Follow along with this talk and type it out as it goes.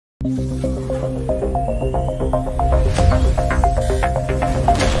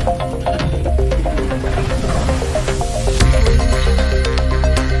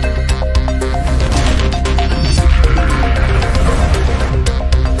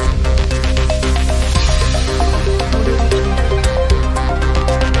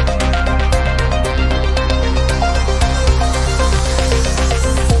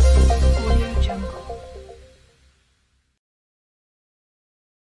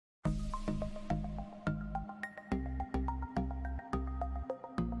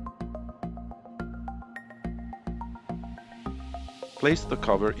Place the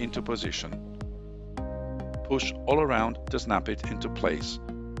cover into position. Push all around to snap it into place.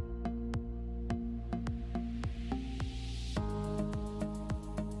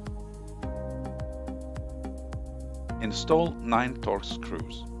 Install 9 Torx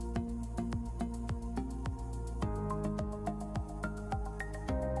screws.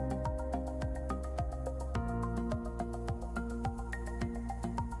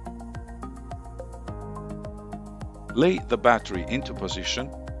 Lay the battery into position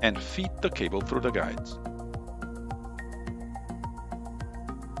and feed the cable through the guides.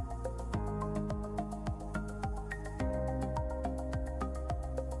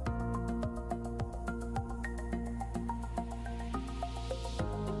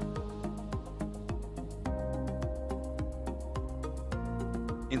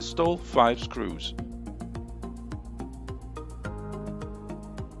 Install 5 screws.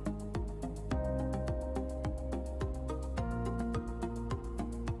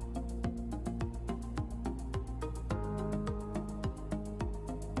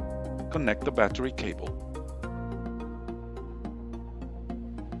 Connect the battery cable.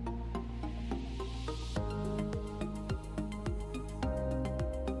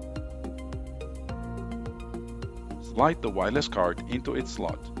 Slide the wireless card into its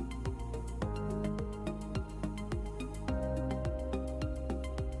slot.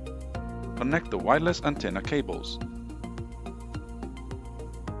 Connect the wireless antenna cables.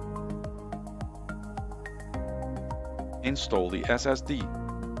 Install the SSD.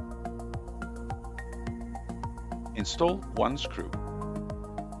 Install 1 screw.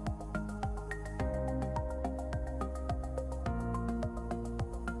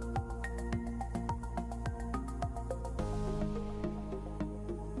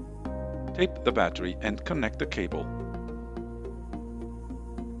 Tape the battery and connect the cable.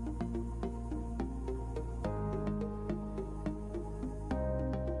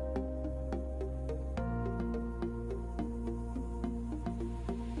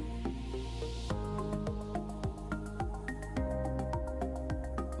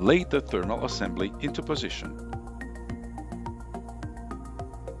 Lay the thermal assembly into position.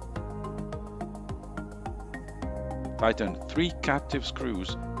 Tighten 3 captive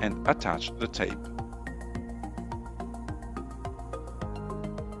screws and attach the tape.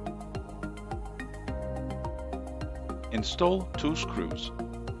 Install 2 screws.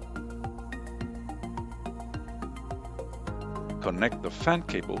 Connect the fan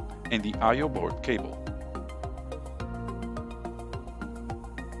cable and the I/O board cable.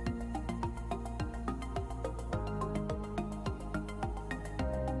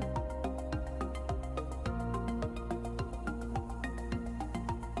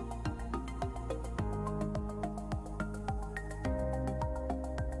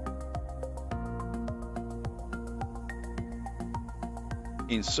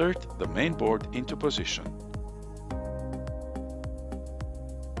 Insert the main board into position.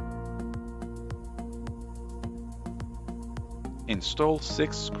 Install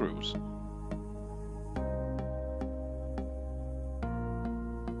 6 screws.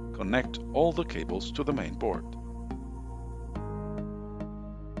 Connect all the cables to the main board.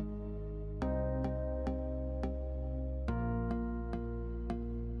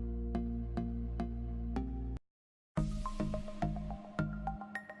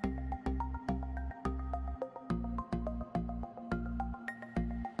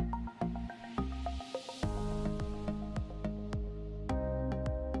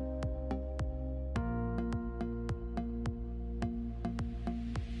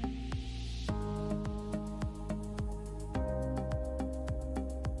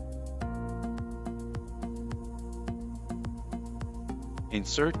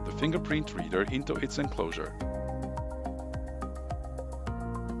 Insert the fingerprint reader into its enclosure.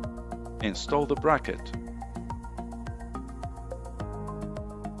 Install the bracket.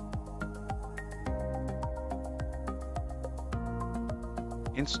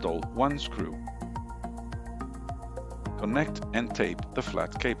 Install 1 screw. Connect and tape the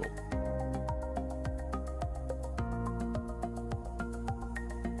flat cable.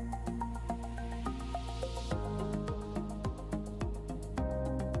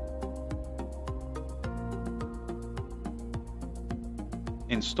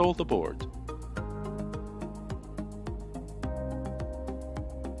 Install the board.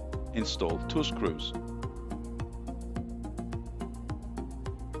 Install 2 screws.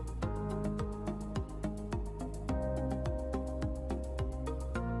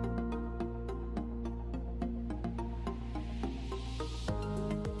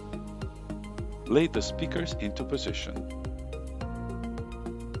 Lay the speakers into position.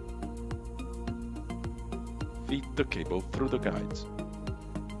 Feed the cable through the guides.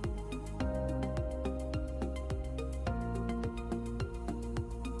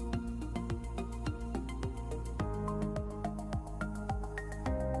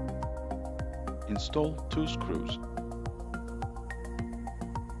 Install 2 screws.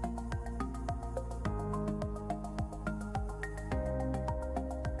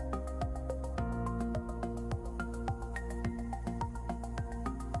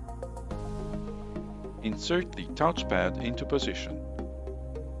 Insert the TouchPad into position.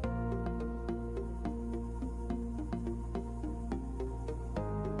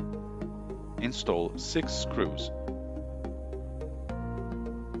 Install 6 screws.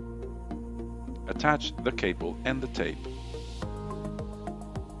 Attach the cable and the tape.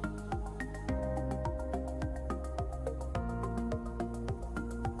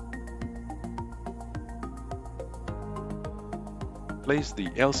 Place the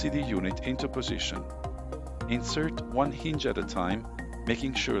LCD unit into position. Insert one hinge at a time,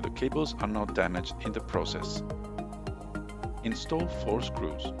 making sure the cables are not damaged in the process. Install 4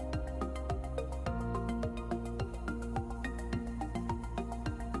 screws.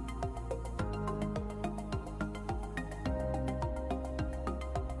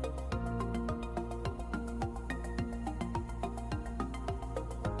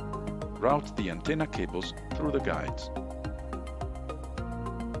 Route the antenna cables through the guides.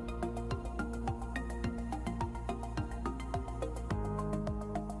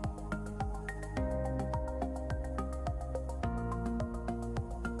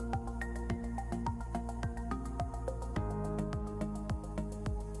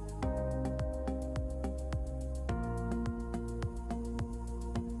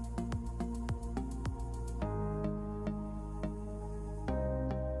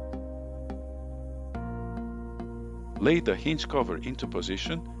 Lay the hinge cover into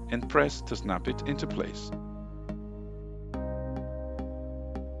position and press to snap it into place.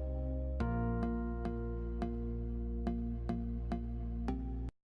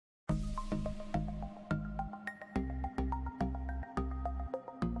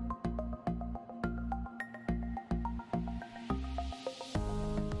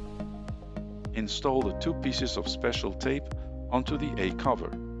 Install the 2 pieces of special tape onto the A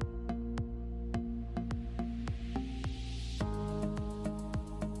cover.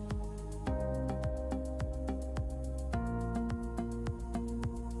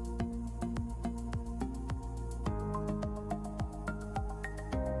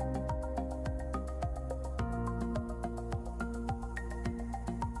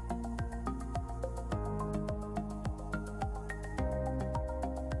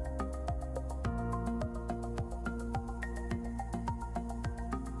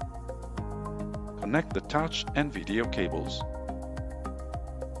 Connect the touch and video cables.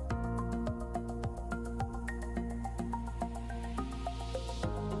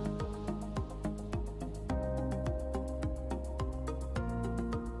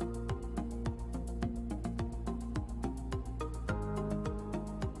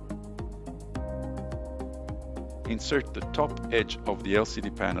 Insert the top edge of the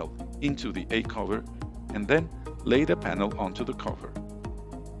LCD panel into the A cover and then lay the panel onto the cover.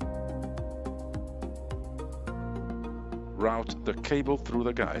 Route the cable through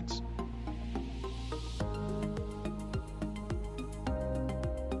the guides.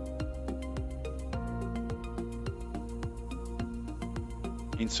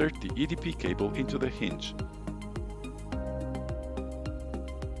 Insert the EDP cable into the hinge.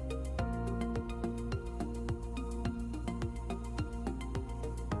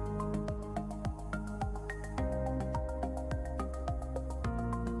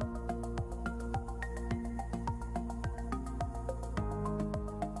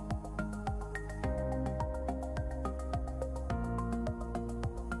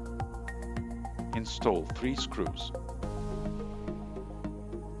 Install 3 screws.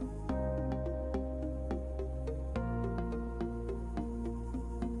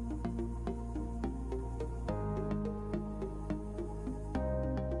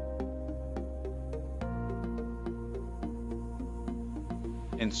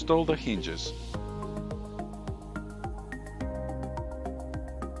 Install the hinges.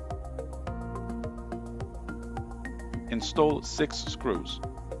 Install 6 screws.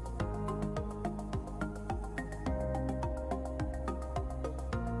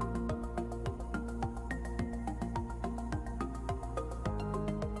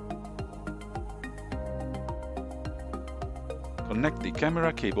 Connect the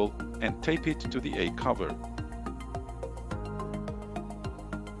camera cable and tape it to the A cover.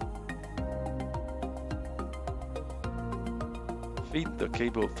 Feed the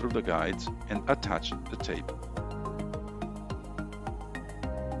cable through the guides and attach the tape.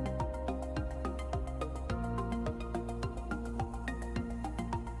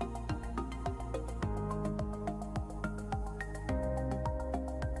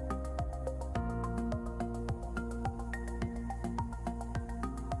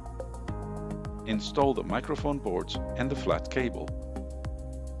 Install the microphone boards and the flat cable.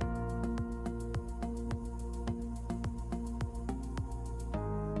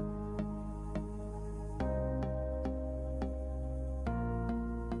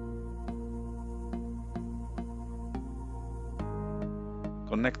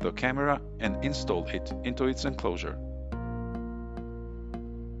 Connect the camera and install it into its enclosure.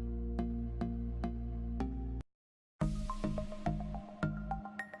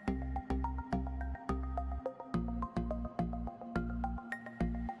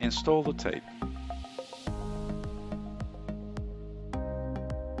 Install the tape.